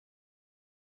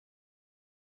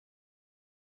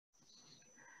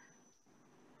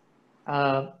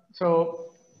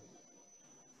So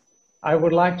I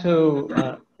would like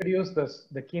to introduce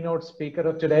the keynote speaker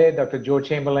of today, Dr. Joe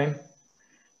Chamberlain.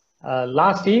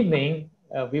 Last evening,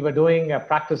 we were doing a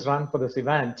practice run for this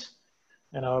event,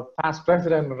 and our past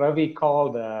president, Ravi,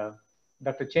 called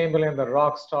Dr. Chamberlain the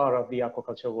rock star of the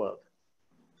aquaculture world.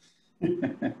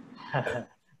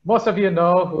 Most of you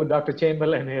know who Dr.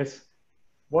 Chamberlain is.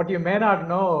 What you may not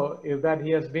know is that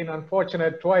he has been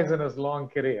unfortunate twice in his long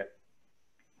career.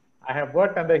 I have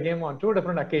worked under him on 2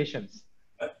 different occasions.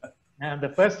 And the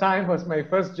first time was my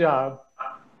first job,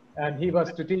 and he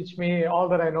was to teach me all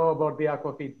that I know about the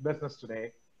aquafeed business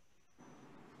today.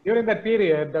 During that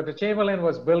period, Dr. Chamberlain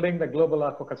was building the Global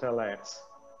Aquaculture Alliance.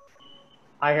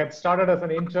 I had started as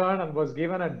an intern and was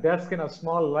given a desk in a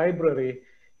small library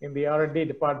in the R&D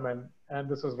department, and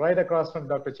this was right across from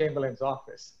Dr. Chamberlain's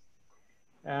office.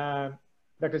 And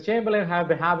Dr. Chamberlain had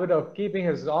the habit of keeping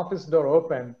his office door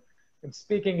open and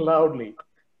speaking loudly.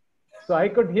 So I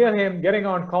could hear him getting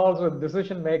on calls with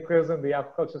decision makers in the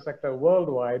aquaculture sector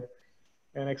worldwide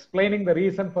and explaining the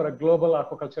reason for a global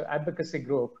aquaculture advocacy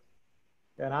group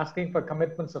and asking for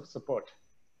commitments of support.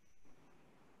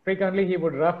 Frequently, he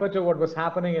would refer to what was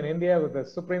happening in India with the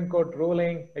Supreme Court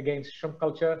ruling against shrimp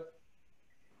culture.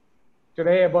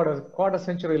 Today, about a quarter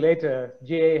century later,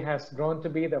 GAA has grown to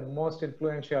be the most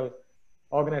influential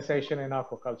organization in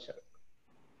aquaculture.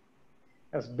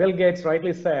 As Bill Gates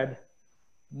rightly said,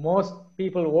 most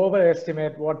people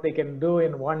overestimate what they can do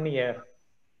in 1 year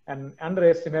and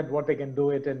underestimate what they can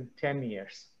do it in 10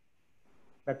 years.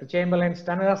 Dr. Chamberlain's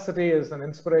tenacity is an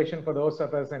inspiration for those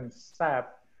of us in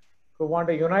SAP who want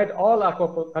to unite all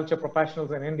aquaculture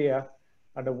professionals in India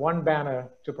under one banner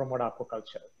to promote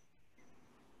aquaculture.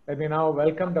 Let me now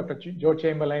welcome Dr. Joe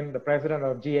Chamberlain, the president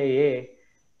of GAA,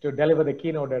 to deliver the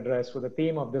keynote address with the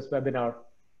theme of this webinar,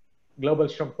 Global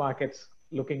Shrimp Markets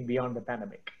Looking Beyond the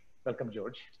Pandemic. Welcome,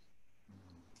 George.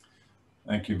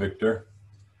 Thank you, Victor.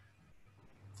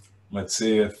 Let's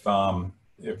see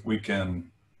if we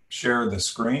can share the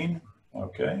screen.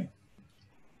 Okay.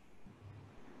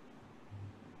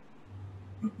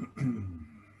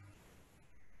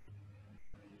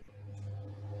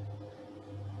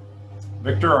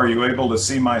 Victor, are you able to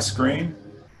see my screen?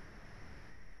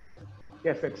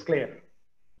 Yes, it's clear.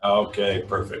 Okay,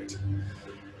 perfect.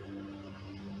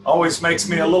 Always makes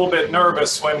me a little bit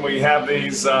nervous when we have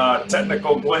these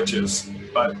technical glitches,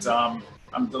 but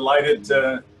I'm delighted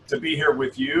to be here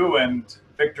with you. And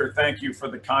Victor, thank you for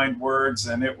the kind words.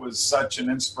 And it was such an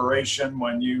inspiration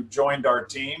when you joined our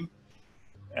team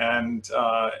and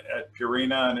at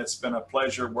Purina, and it's been a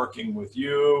pleasure working with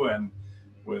you and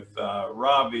with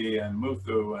Ravi and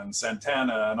Muthu and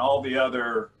Santana and all the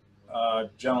other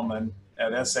gentlemen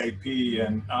at SAP,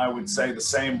 and I would say the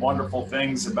same wonderful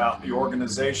things about the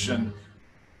organization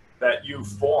that you've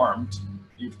formed.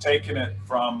 You've taken it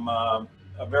from a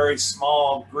very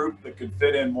small group that could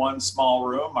fit in one small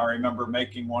room. I remember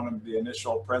making one of the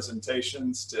initial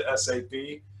presentations to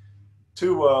SAP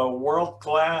to a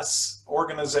world-class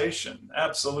organization,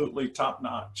 absolutely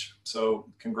top-notch. So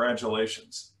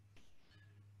congratulations.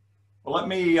 Well,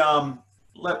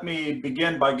 let me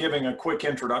begin by giving a quick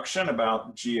introduction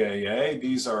about GAA.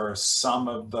 These are some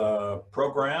of the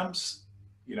programs.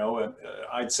 You know,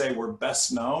 I'd say we're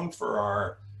best known for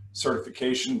our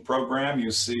certification program.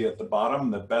 You see at the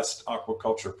bottom, the best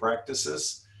aquaculture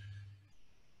practices.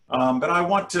 But I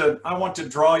want to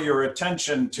draw your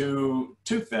attention to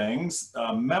 2 things,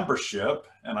 membership,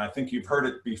 and I think you've heard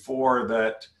it before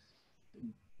that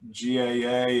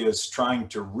GAA is trying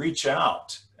to reach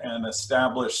out and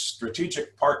establish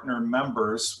strategic partner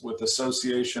members with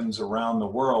associations around the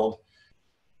world.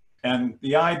 And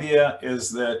the idea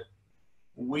is that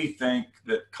we think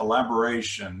that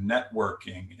collaboration,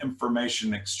 networking,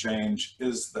 information exchange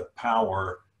is the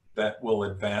power that will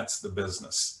advance the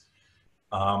business.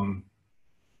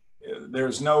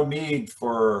 There's no need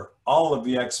for all of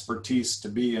the expertise to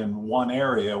be in one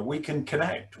area. We can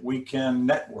connect, we can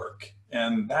network.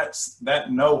 And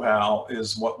that know-how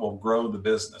is what will grow the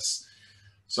business.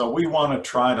 So we want to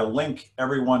try to link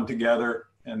everyone together.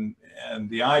 And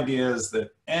the idea is that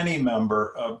any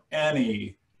member of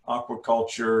any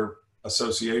aquaculture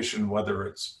association, whether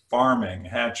it's farming,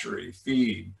 hatchery,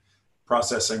 feed,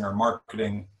 processing, or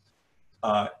marketing,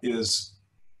 is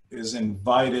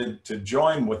invited to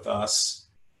join with us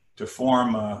to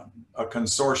form a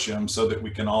consortium so that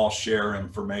we can all share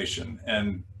information.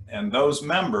 And those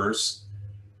members,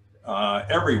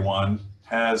 everyone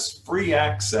has free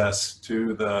access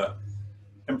to the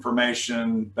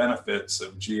information benefits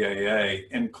of GAA,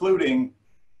 including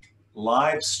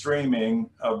live streaming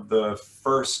of the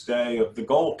first day of the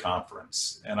Goal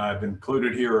Conference. And I've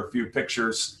included here a few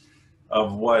pictures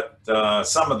of what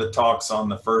some of the talks on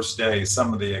the first day,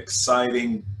 some of the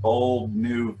exciting, bold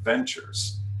new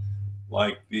ventures,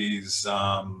 like these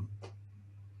RAS,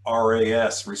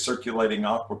 recirculating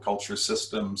aquaculture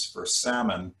systems for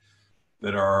salmon,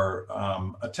 that are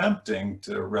attempting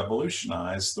to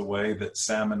revolutionize the way that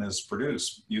salmon is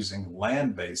produced using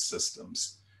land-based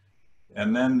systems.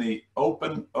 And then the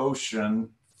open ocean,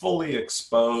 fully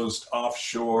exposed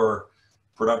offshore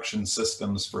production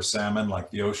systems for salmon,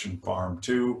 like the Ocean Farm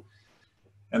 2.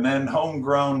 And then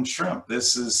homegrown shrimp.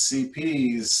 This is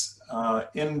CP's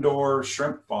indoor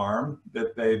shrimp farm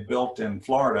that they built in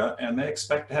Florida, and they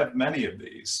expect to have many of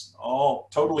these, all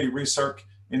totally recirc,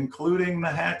 including the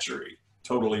hatchery,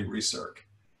 totally recirc.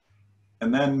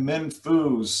 And then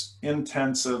Minfu's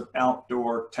intensive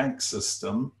outdoor tank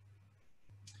system,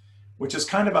 which is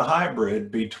kind of a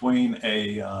hybrid between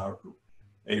a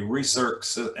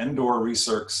recirc, indoor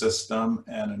recirc system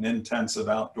and an intensive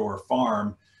outdoor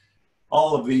farm.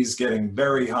 All of these getting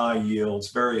very high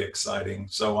yields, very exciting.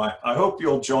 So I hope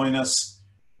you'll join us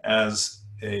as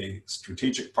a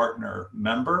strategic partner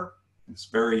member. It's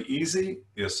very easy.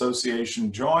 The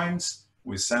association joins.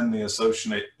 We send the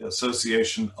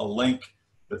association a link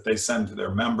that they send to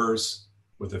their members.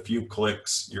 With a few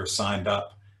clicks, you're signed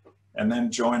up. And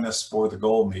then join us for the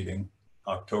goal meeting,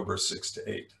 October 6 to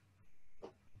 8.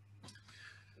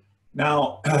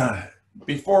 Now,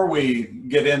 before we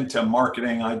get into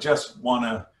marketing, I just want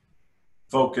to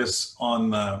focus on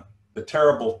the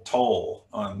terrible toll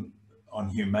on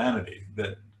humanity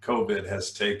that COVID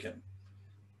has taken.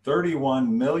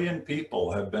 31 million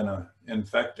people have been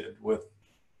infected, with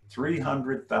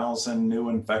 300,000 new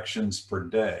infections per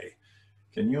day.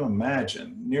 Can you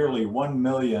imagine? Nearly 1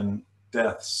 million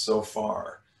deaths so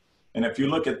far. And if you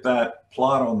look at that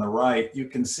plot on the right, you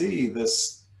can see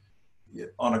this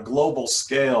on a global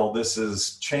scale. This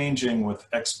is changing with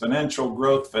exponential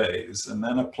growth phase, and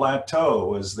then a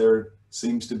plateau as there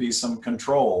seems to be some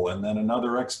control, and then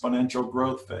another exponential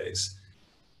growth phase.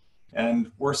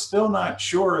 And we're still not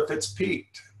sure if it's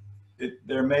peaked.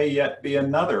 There may yet be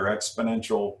another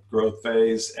exponential growth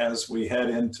phase as we head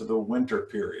into the winter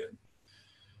period.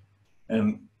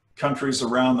 And countries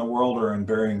around the world are in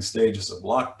varying stages of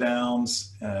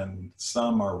lockdowns, and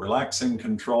some are relaxing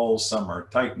controls, some are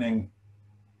tightening.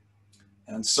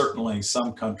 And certainly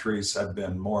some countries have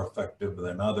been more effective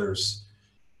than others.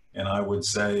 And I would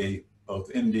say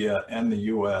both India and the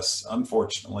US,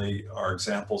 unfortunately, are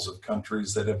examples of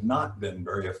countries that have not been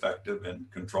very effective in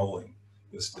controlling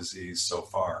this disease so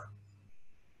far.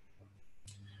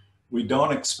 We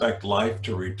don't expect life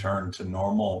to return to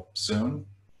normal soon.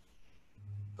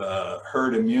 The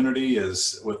herd immunity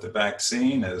with the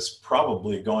vaccine is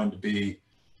probably going to be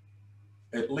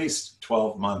at least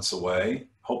 12 months away.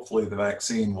 Hopefully the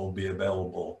vaccine will be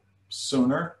available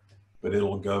sooner, but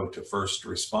it'll go to first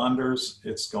responders.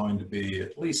 It's going to be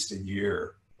at least a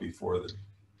year before the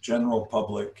general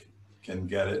public can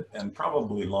get it, and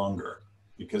probably longer,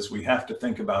 because we have to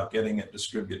think about getting it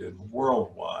distributed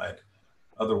worldwide.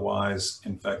 Otherwise,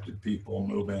 infected people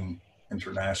moving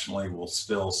internationally will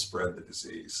still spread the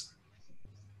disease.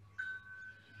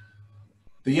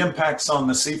 The impacts on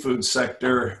the seafood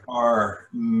sector are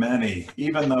many.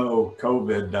 Even though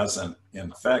COVID doesn't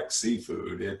infect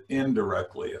seafood, it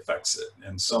indirectly affects it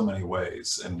in so many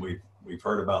ways. And we've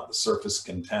heard about the surface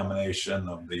contamination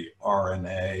of the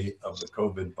RNA of the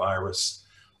COVID virus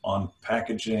on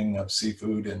packaging of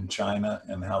seafood in China,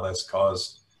 and how that's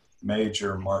caused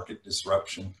major market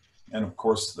disruption. And of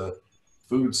course, the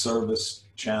food service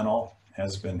channel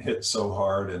has been hit so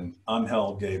hard, and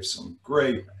Angel gave some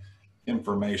great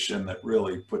information that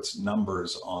really puts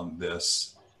numbers on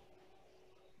this.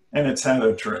 And it's had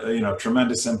a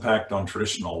tremendous impact on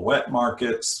traditional wet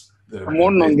markets that have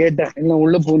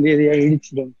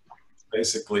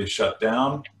basically shut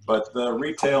down. But the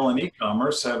retail and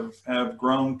e-commerce have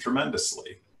grown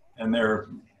tremendously. And there are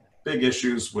big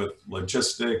issues with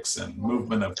logistics and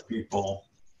movement of people,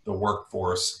 the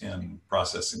workforce in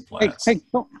processing plants. I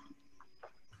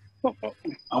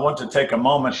want to take a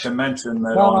moment to mention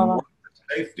that on worker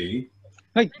safety,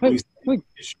 we see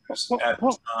issues at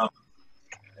processing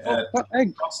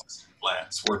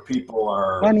plants where people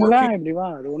are working.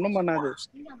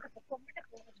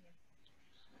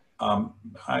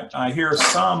 I hear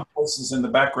some voices in the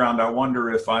background. I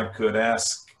wonder if I could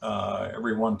ask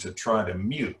everyone to try to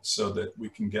mute so that we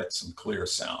can get some clear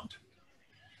sound.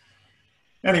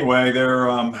 Anyway, they're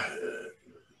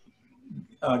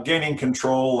gaining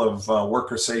control of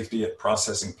worker safety at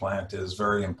processing plant is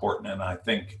very important, and I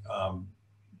think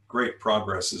great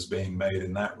progress is being made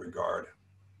in that regard.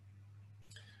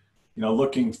 You know,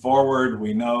 looking forward,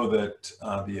 we know that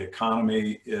the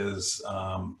economy is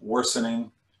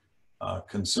worsening.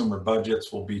 Consumer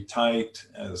budgets will be tight.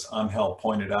 As Angel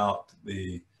pointed out,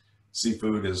 the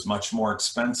seafood is much more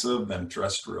expensive than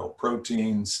terrestrial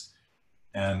proteins,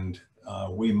 and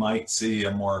we might see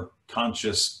a more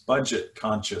conscious,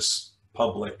 budget-conscious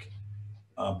public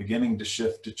beginning to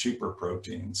shift to cheaper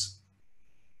proteins.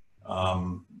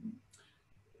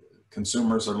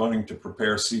 Consumers are learning to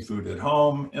prepare seafood at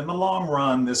home. In the long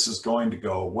run, this is going to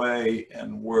go away,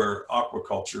 and where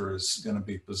aquaculture is going to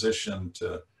be positioned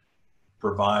to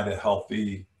provide a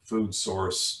healthy food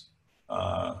source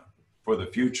for the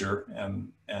future,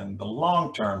 and the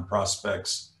long-term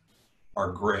prospects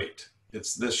are great.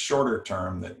 It's this shorter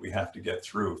term that we have to get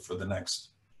through for the next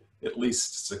at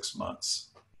least 6 months.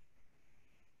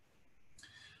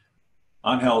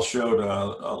 Angel showed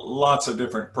lots of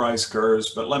different price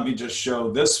curves, but let me just show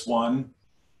this one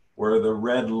where the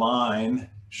red line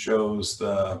shows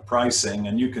the pricing,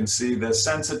 and you can see the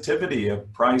sensitivity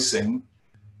of pricing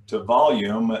to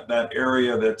volume. At that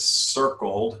area that's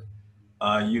circled,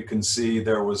 you can see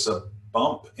there was a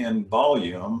bump in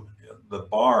volume. The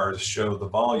bars show the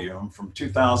volume from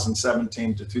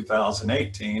 2017 to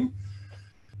 2018.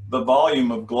 The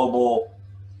volume of global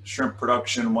shrimp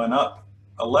production went up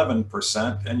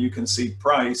 11%, and you can see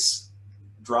price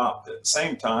dropped at the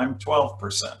same time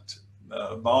 12%.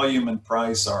 Volume and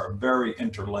price are very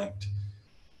interlinked.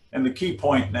 And the key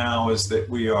point now is that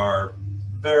we are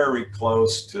very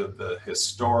close to the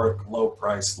historic low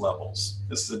price levels.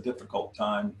 This is a difficult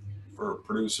time for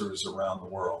producers around the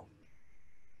world.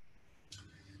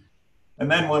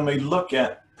 And then when we look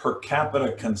at per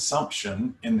capita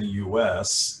consumption in the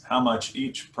US, how much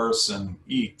each person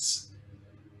eats,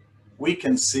 we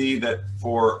can see that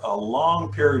for a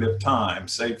long period of time,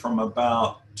 say from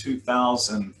about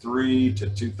 2003 to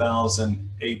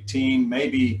 2018,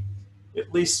 maybe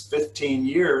at least 15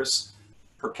 years,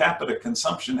 per capita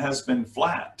consumption has been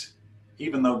flat,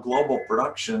 even though global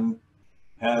production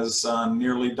has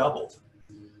nearly doubled.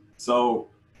 So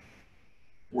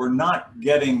we're not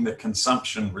getting the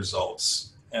consumption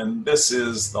results. And this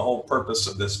is the whole purpose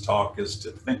of this talk, is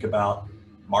to think about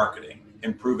marketing,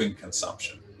 improving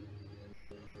consumption.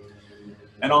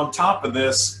 And on top of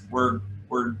this, we're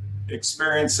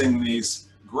experiencing these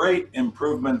great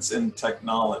improvements in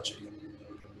technology.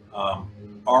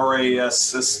 RAS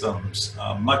systems,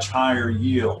 much higher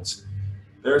yields.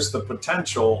 There's the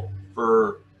potential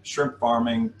for shrimp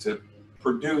farming to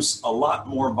produce a lot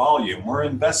more volume. We're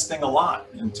investing a lot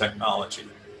in technology,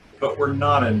 but we're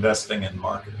not investing in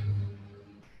marketing.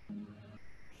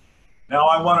 Now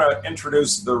I want to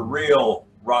introduce the real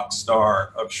rock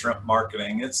star of shrimp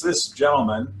marketing. It's this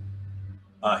gentleman.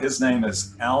 His name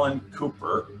is Alan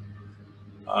Cooper.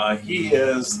 He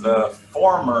is the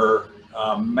former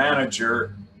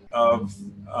manager of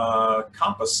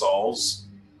Camposol's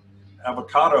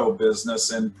avocado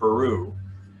business in Peru.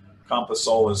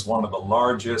 Camposol is one of the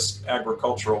largest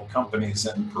agricultural companies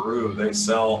in Peru. They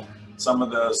sell some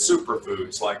of the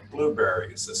superfoods like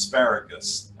blueberries,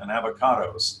 asparagus, and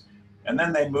avocados. And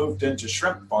then they moved into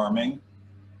shrimp farming,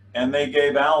 and they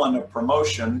gave Alan a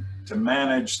promotion to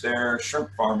manage their shrimp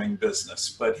farming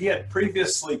business. But he had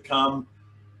previously come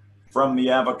from the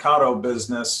avocado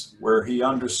business where he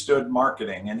understood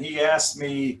marketing. And he asked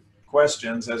me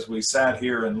questions as we sat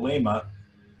here in Lima.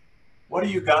 What do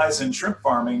you guys in shrimp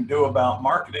farming do about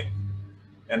marketing?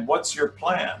 And what's your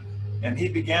plan? And he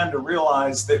began to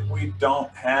realize that we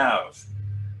don't have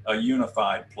a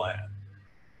unified plan.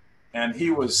 And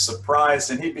he was surprised,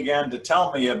 and he began to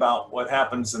tell me about what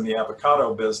happens in the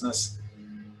avocado business.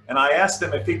 And I asked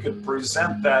him if he could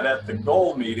present that at the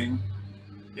goal meeting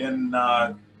in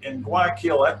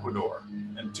Guayaquil, Ecuador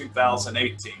in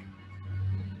 2018.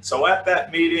 So at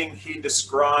that meeting, he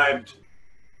described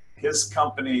his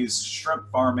company's shrimp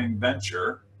farming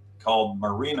venture called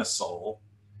Marinasol,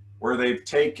 where they've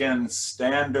taken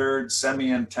standard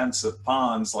semi-intensive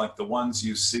ponds like the ones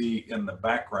you see in the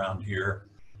background here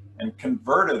and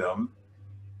converted them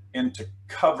into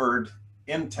covered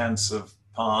intensive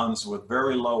ponds with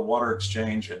very low water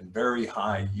exchange and very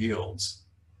high yields.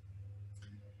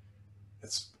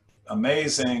 It's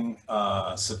amazing,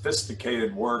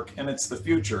 sophisticated work, and it's the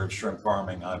future of shrimp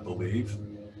farming, I believe.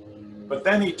 But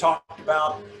then he talked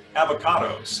about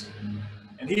avocados,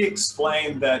 and he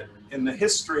explained that in the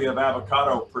history of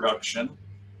avocado production,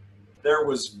 there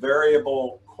was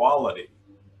variable quality.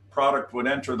 Product would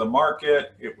enter the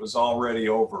market, it was already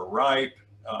overripe.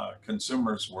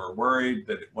 Consumers were worried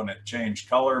that when it changed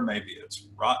color, maybe it's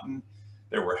rotten.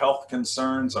 There were health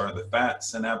concerns. Are the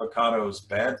fats in avocados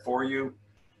bad for you?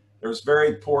 There's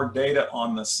very poor data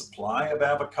on the supply of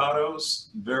avocados,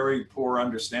 very poor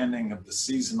understanding of the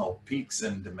seasonal peaks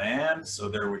in demand. So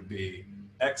there would be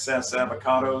excess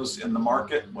avocados in the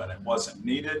market when it wasn't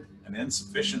needed, an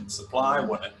insufficient supply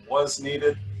when it was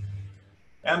needed,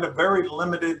 and a very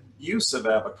limited use of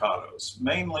avocados,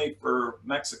 mainly for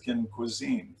Mexican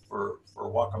cuisine, for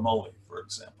guacamole, for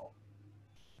example.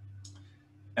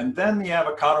 And then the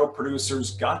avocado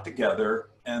producers got together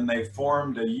and they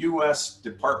formed a U.S.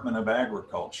 Department of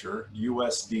Agriculture,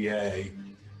 USDA,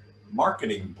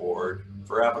 marketing board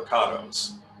for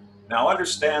avocados. Now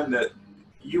understand that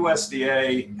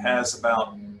USDA has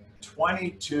about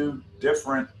 22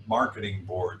 different marketing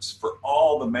boards for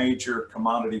all the major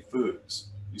commodity foods.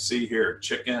 You see here,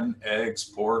 chicken, eggs,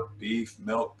 pork, beef,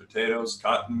 milk, potatoes,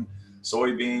 cotton,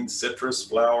 soybeans, citrus,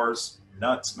 flowers,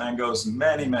 nuts, mangoes,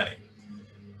 many, many.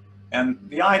 And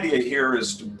the idea here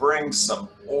is to bring some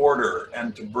order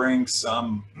and to bring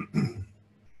some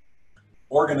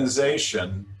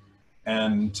organization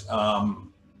and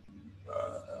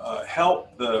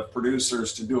help the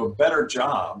producers to do a better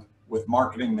job with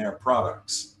marketing their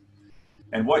products.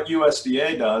 And what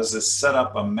USDA does is set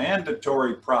up a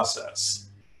mandatory process.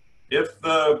 If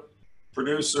the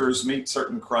producers meet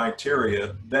certain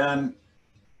criteria, then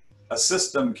a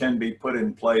system can be put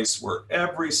in place where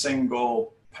every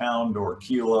single pound or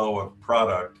kilo of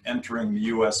product entering the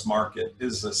US market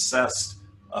is assessed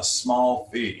a small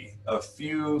fee, a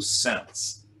few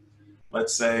cents.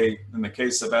 Let's say in the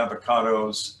case of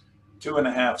avocados,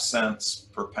 2.5 cents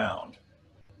per pound.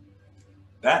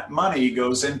 That money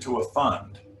goes into a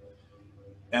fund.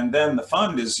 And then the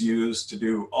fund is used to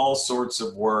do all sorts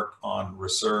of work on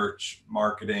research,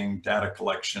 marketing, data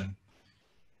collection,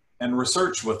 and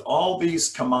research with all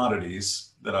these commodities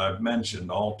that I've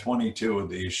mentioned. All 22 of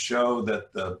these show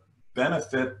that the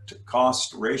benefit to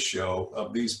cost ratio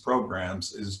of these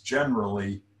programs is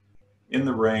generally in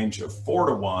the range of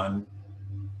 4-to-1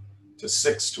 to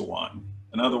 6-to-1.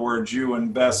 In other words, you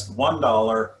invest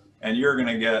 $1 and you're going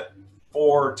to get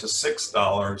 $4 to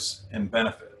 $6 in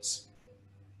benefits.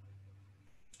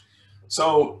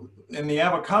 So in the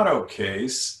avocado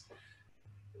case,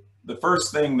 the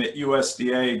first thing that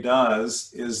USDA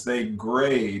does is they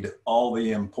grade all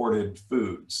the imported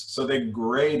foods. So they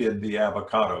graded the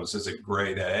avocados. Is it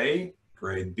grade A,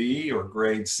 grade B, or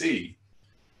grade C?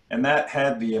 And that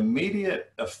had the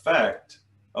immediate effect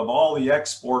of all the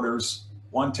exporters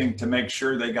wanting to make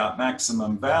sure they got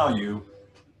maximum value.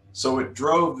 So it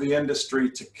drove the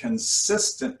industry to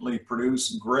consistently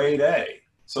produce grade A.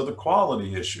 So the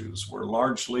quality issues were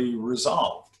largely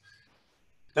resolved.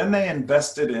 Then they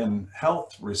invested in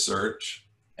health research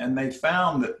and they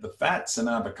found that the fats in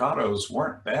avocados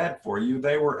weren't bad for you,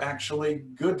 they were actually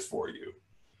good for you.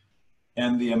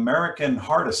 And the American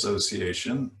Heart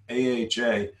Association,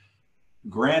 AHA,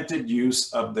 granted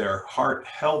use of their Heart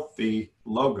Healthy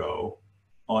logo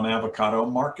on avocado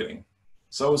marketing.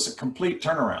 So it was a complete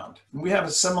turnaround. And we have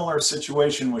a similar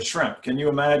situation with shrimp. Can you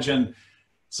imagine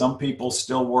some people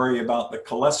still worry about the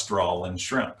cholesterol in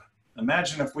shrimp?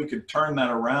 Imagine if we could turn that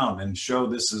around and show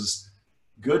this is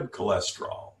good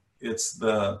cholesterol. It's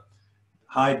the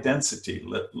high density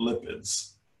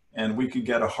lipids, and we could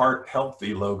get a Heart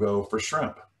Healthy logo for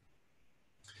shrimp.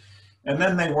 And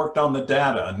then they worked on the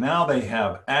data. Now they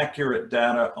have accurate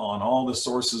data on all the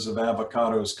sources of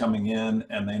avocados coming in,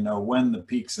 and they know when the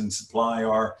peaks in supply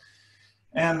are.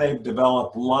 And they've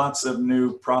developed lots of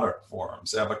new product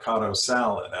forms: avocado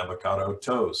salad, avocado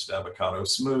toast, avocado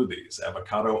smoothies,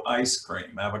 avocado ice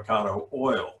cream, avocado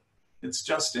oil. It's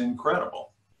just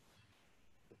incredible.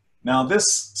 Now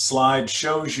this slide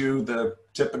shows you the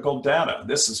typical data.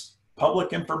 This is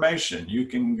public information. You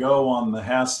can go on the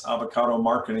Hass Avocado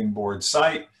Marketing Board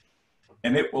site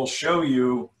and it will show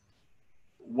you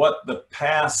what the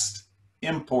past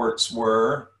imports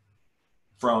were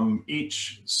from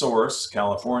each source: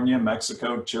 California,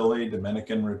 Mexico, Chile,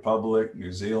 Dominican Republic,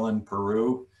 New Zealand,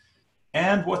 Peru,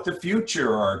 and what the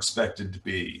future are expected to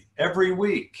be every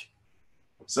week.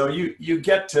 So you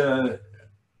get to,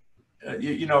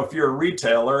 you know, if you're a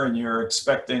retailer and you're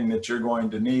expecting that you're going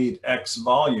to need X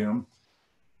volume,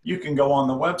 you can go on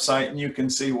the website and you can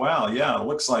see, wow, yeah, it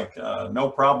looks like no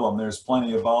problem. There's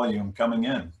plenty of volume coming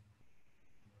in.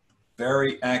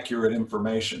 Very accurate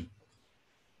information.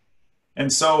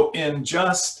 And so in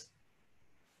just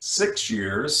 6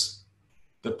 years,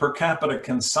 the per capita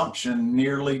consumption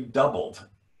nearly doubled.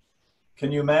 Can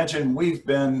you imagine? We've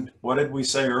been, what did we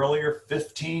say earlier,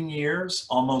 15 years,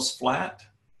 almost flat?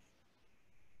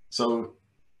 So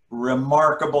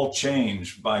remarkable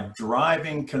change by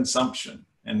driving consumption.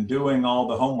 and doing all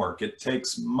the homework. It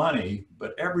takes money,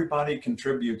 but everybody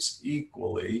contributes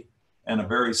equally and a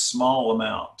very small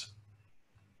amount.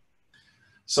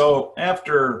 So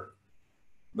after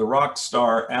the rock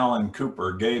star Alan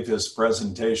Cooper gave his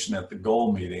presentation at the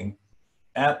goal meeting,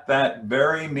 at that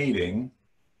very meeting,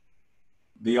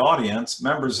 the audience,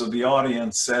 members of the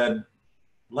audience said,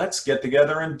 let's get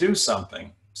together and do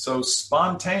something. So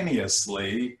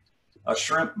spontaneously, a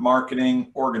shrimp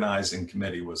marketing organizing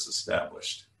committee was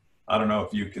established. I don't know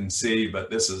if you can see, but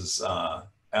this is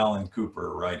Alan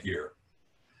Cooper right here.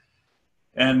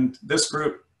 And this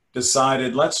group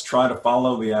decided, let's try to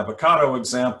follow the avocado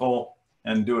example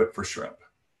and do it for shrimp.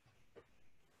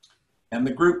 And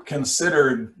the group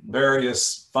considered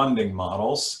various funding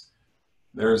models.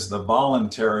 There's the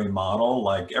voluntary model,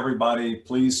 like everybody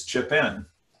please chip in.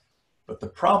 But the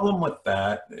problem with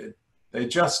that, they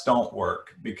just don't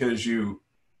work, because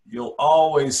you'll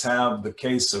always have the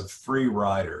case of free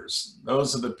riders.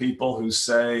 Those are the people who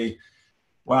say,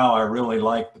 wow, I really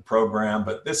like the program,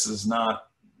 but this is not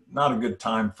a good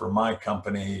time for my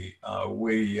company.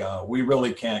 We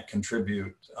really can't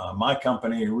contribute. My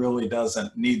company really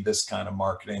doesn't need this kind of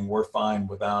marketing. We're fine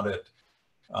without it.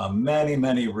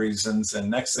 Many reasons. And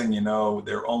next thing you know,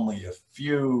 there are only a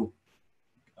few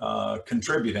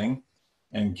contributing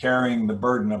and carrying the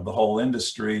burden of the whole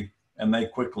industry. And they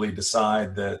quickly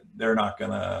decide that they're not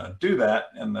going to do that,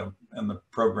 and the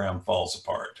program falls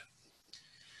apart.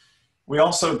 We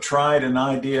also tried an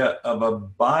idea of a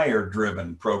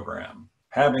buyer-driven program,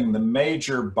 having the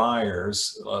major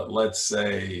buyers, let's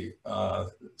say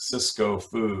Cisco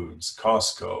Foods,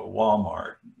 Costco,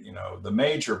 Walmart, the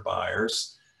major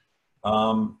buyers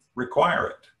require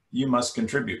it. You must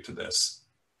contribute to this.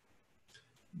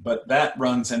 But that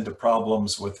runs into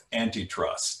problems with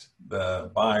antitrust. The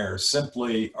buyers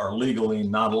simply are legally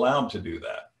not allowed to do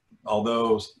that,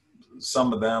 although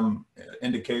some of them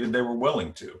indicated they were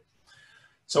willing to.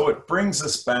 So it brings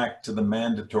us back to the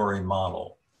mandatory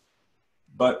model.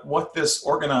 But what this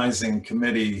organizing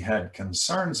committee had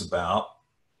concerns about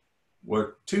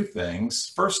were two things.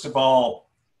 First of all,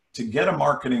 to get a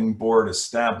marketing board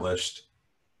established,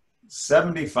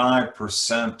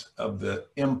 75% of the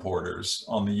importers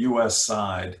on the US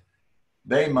side,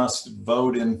 they must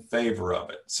vote in favor of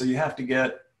it. So you have to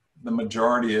get the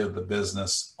majority of the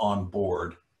business on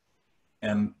board.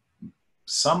 And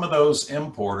some of those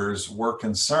importers were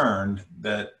concerned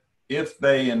that if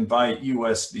they invite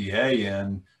USDA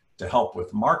in to help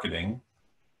with marketing,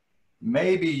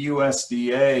 maybe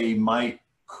USDA might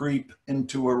creep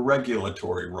into a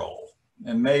regulatory role.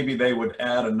 And maybe they would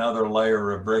add another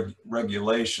layer of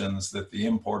regulations that the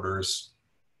importers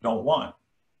don't want.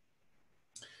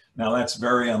 Now that's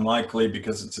very unlikely,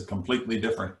 because it's a completely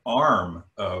different arm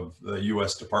of the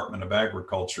US Department of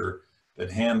Agriculture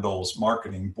that handles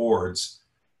marketing boards,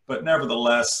 but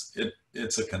nevertheless,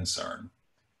 it's a concern.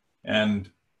 And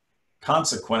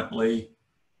consequently,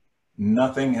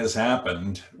 nothing has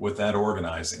happened with that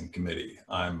organizing committee,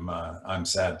 I'm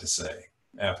sad to say.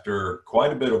 After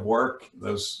quite a bit of work,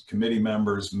 those committee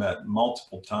members met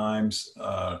multiple times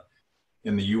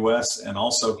in the US, and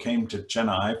also came to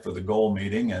Chennai for the goal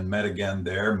meeting and met again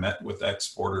there, met with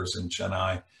exporters in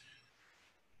Chennai.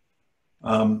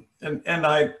 And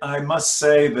I must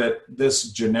say that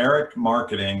this generic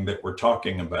marketing that we're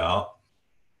talking about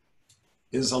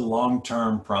is a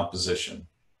long-term proposition.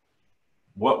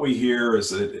 What we hear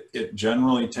is that it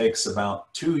generally takes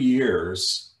about 2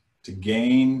 years to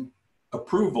gain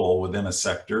approval within a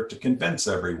sector, to convince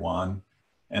everyone,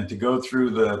 and to go through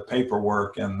the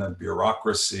paperwork and the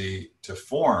bureaucracy to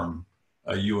form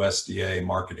a USDA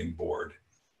marketing board.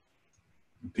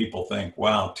 People think,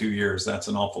 wow, 2 years, that's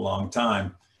an awful long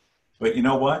time. But you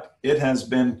know what? It has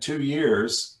been 2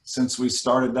 years since we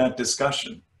started that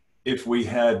discussion. If we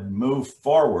had moved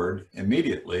forward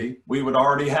immediately, we would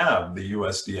already have the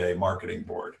USDA marketing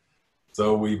board.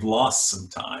 So we've lost some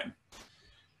time.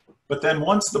 But then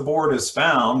once the board is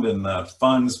found and the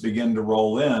funds begin to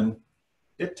roll in,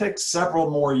 it takes several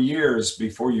more years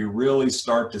before you really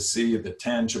start to see the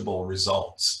tangible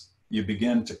results. You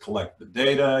begin to collect the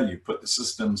data, you put the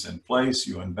systems in place,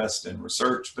 you invest in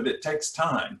research, but it takes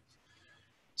time.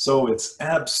 So it's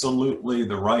absolutely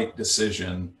the right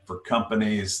decision for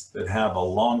companies that have a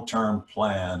long-term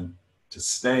plan to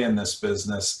stay in this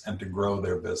business and to grow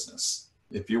their business.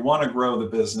 If you want to grow the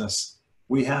business,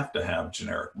 we have to have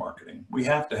generic marketing. We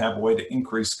have to have a way to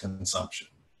increase consumption.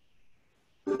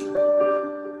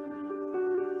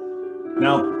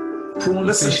 Now, prawn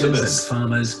fishers and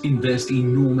farmers invest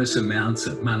enormous amounts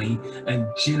of money and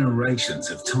generations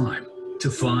of time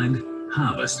to find,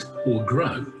 harvest, or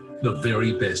grow the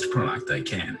very best product they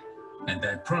can. And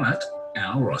that product,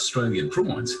 our Australian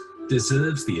prawns,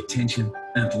 deserves the attention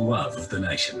and love of the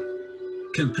nation.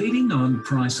 Competing on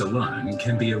price alone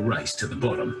can be a race to the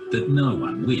bottom that no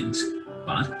one wins.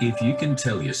 But if you can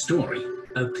tell your story,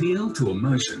 appeal to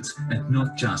emotions and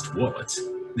not just wallets,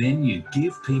 then you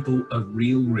give people a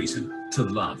real reason to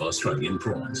love Australian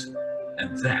prawns.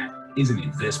 And that is an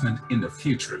investment in the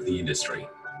future of the industry.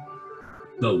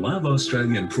 The Love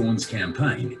Australian Prawns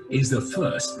campaign is the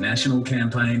first national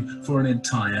campaign for an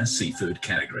entire seafood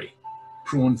category.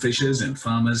 Prawn fishers and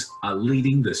farmers are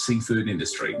leading the seafood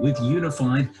industry with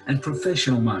unified and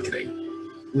professional marketing.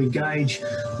 We gauge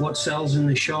what sells in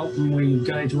the shop and we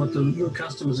gauge what the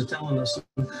customers are telling us.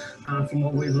 From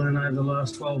what we've learned over the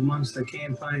last 12 months, the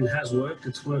campaign has worked,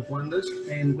 it's worked wonders,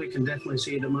 and we can definitely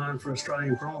see a demand for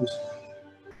Australian prawns.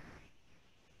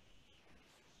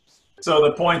 So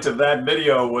the point of that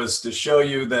video was to show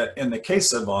you that in the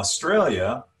case of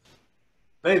Australia,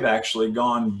 they've actually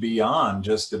gone beyond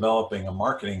just developing a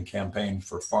marketing campaign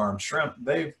for farmed shrimp.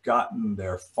 They've gotten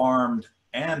their farmed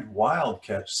and wild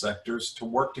catch sectors to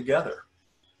work together.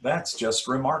 That's just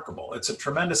remarkable. It's a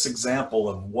tremendous example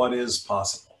of what is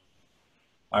possible.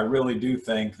 I really do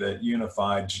think that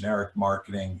unified generic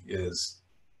marketing is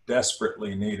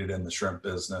desperately needed in the shrimp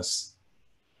business.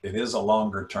 It is a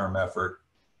longer term effort,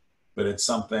 but it's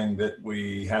something that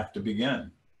we have to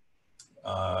begin.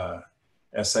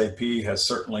 SAP has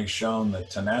certainly shown the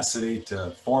tenacity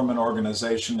to form an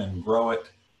organization and grow it,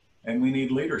 and we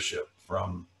need leadership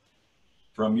from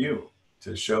you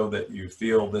to show that you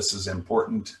feel this is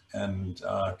important and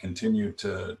continue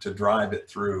to drive it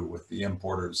through with the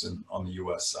importers on the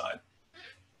US side.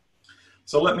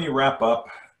 So let me wrap up.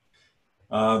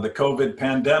 The COVID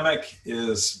pandemic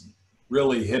is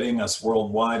really hitting us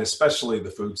worldwide, especially the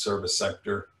food service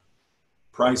sector.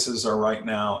 Prices are right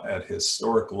now at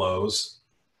historic lows.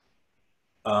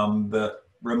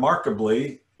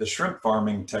 Remarkably, the shrimp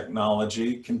farming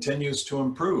technology continues to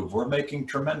improve. We're making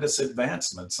tremendous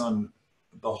advancements on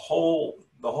the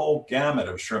whole gamut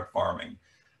of shrimp farming,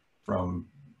 from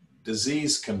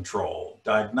disease control,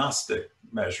 diagnostic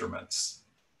measurements,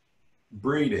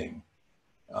 breeding,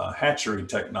 hatchery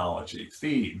technology,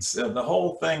 feeds. The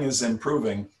whole thing is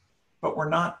improving, but we're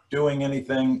not doing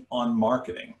anything on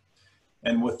marketing.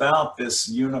 And without this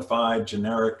unified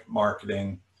generic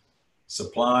marketing,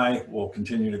 supply will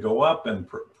continue to go up and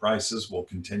prices will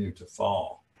continue to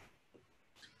fall.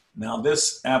 Now,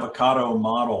 this avocado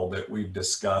model that we've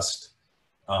discussed,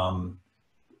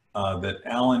 that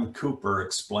Alan Cooper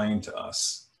explained to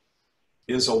us,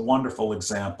 is a wonderful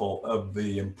example of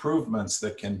the improvements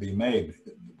that can be made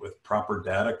with proper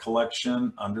data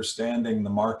collection, understanding the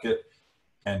market,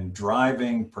 and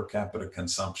driving per capita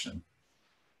consumption.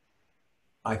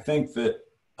 I think that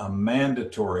a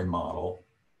mandatory model,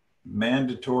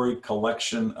 mandatory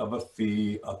collection of a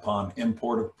fee upon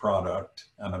import of product,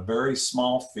 and a very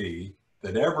small fee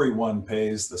that everyone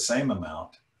pays the same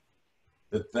amount,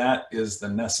 that is the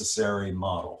necessary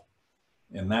model.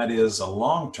 And that is a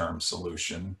long-term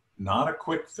solution, not a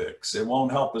quick fix. It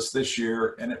won't help us this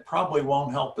year, and it probably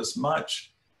won't help us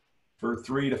much for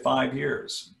 3 to 5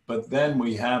 years. But then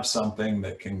we have something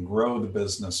that can grow the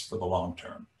business for the long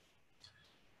term.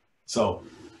 So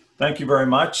thank you very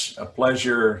much. A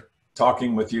pleasure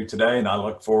talking with you today, and I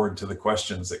look forward to the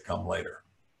questions that come later.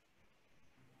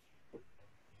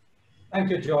 Thank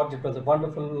you, George. It was a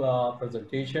wonderful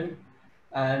presentation.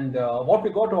 And what we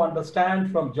got to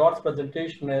understand from George's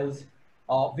presentation is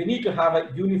we need to have a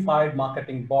unified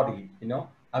marketing body, you know.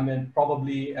 I mean,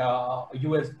 probably on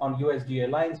USDA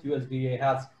lines, USDA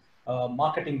has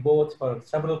marketing boards for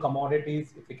several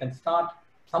commodities. If we can start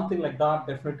something like that,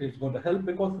 definitely it's going to help,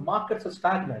 because the markets are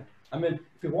stagnant. I mean,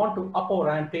 if you want to up our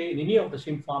ante in any of the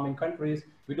shrimp farming countries,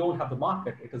 we don't have the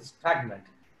market, it is stagnant.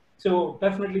 So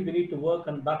definitely we need to work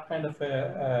on that kind of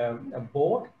a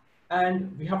board.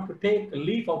 And we have to take a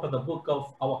leaf out of the book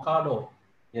of avocado,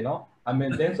 you know. I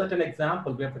mean, there's such an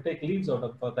example. We have to take leaves out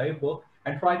of their book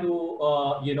and try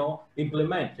to, you know,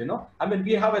 implement, you know. I mean,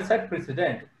 we have a set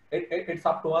precedent. It's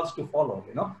up to us to follow,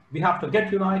 you know. We have to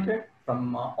get united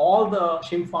from all the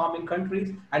shrimp farming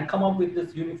countries and come up with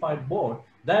this unified board.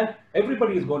 Then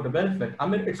everybody is going to benefit. I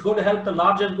mean, it's going to help the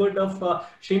larger good of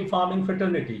shrimp farming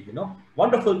fraternity, you know.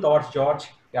 Wonderful thoughts, George.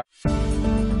 Yeah.